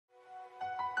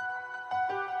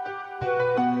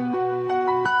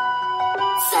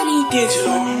Sunny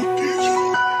Digital.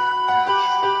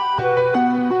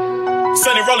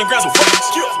 Sunny rolling grounds with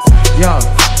wax. Yo,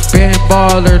 band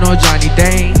baller, no Johnny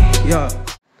Dane. Yo.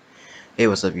 Hey,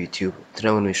 what's up YouTube? Today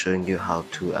I'm going to be showing you how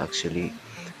to actually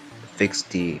fix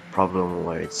the problem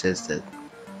where it says that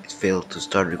it failed to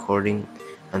start recording,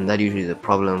 and that usually is a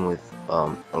problem with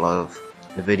a lot of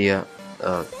nvidia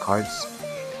cards.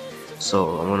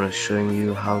 So I'm going to be showing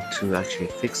you how to actually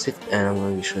fix it, and I'm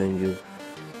going to be showing you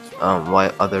why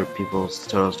other people's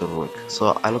tutorials don't work.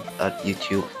 So I looked at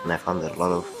YouTube and I found that a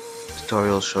lot of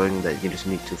tutorials showing that you just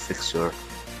need to fix your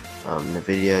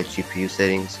nvidia GPU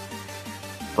settings,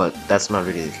 but that's not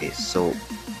really the case. So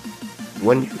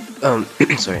when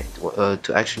you sorry,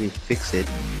 to actually fix it,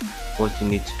 what you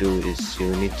need to do is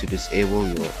you need to disable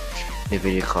your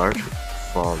nvidia card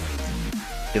from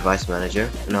device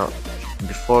manager. Now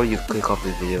before you click off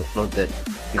the video, note that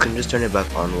you can just turn it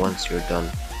back on once you're done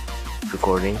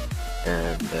recording,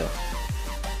 and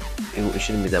it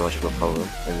shouldn't be that much of a problem.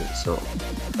 And so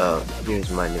here's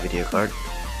my nvidia card,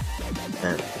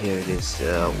 and here it is.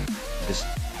 Just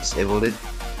disabled it.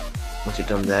 Once you've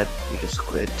done that, you just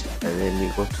quit, and then you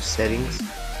go to settings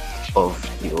of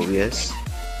the OBS.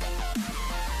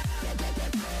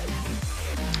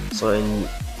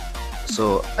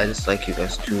 So I just like you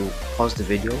guys to pause the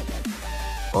video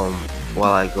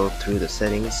while I go through the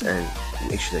settings and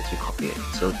make sure that you copy it.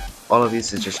 So all of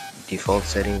this is just default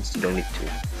settings. You don't need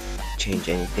to change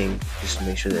anything, just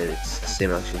make sure that it's the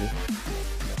same actually.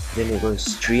 Then you go to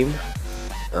stream.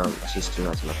 Stream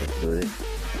has nothing to do with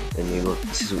it. Then you go,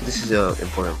 this is the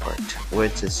important part where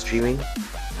it says streaming.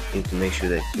 You need to make sure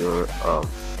that your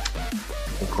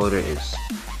encoder is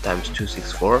times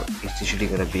 264. It's usually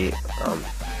gonna be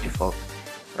default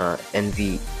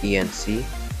nvidia,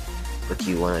 but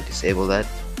you want to disable that,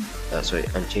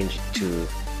 and change it to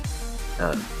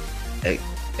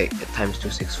times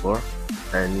 264,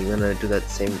 and you're gonna do that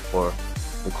same for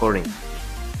recording.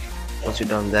 Once you've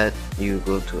done that, you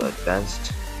go to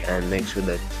advanced and make sure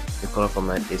that the color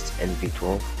format is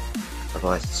NV12,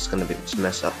 otherwise it's gonna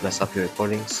mess up your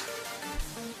recordings.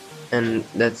 And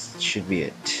that should be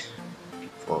it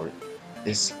for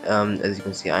this. As you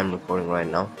can see, I'm recording right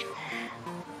now.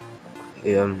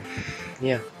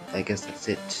 Yeah, I guess that's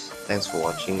it. Thanks for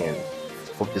watching, and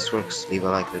hope this works. Leave a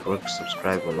like if it works,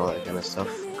 subscribe and all that kind of stuff.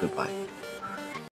 Goodbye.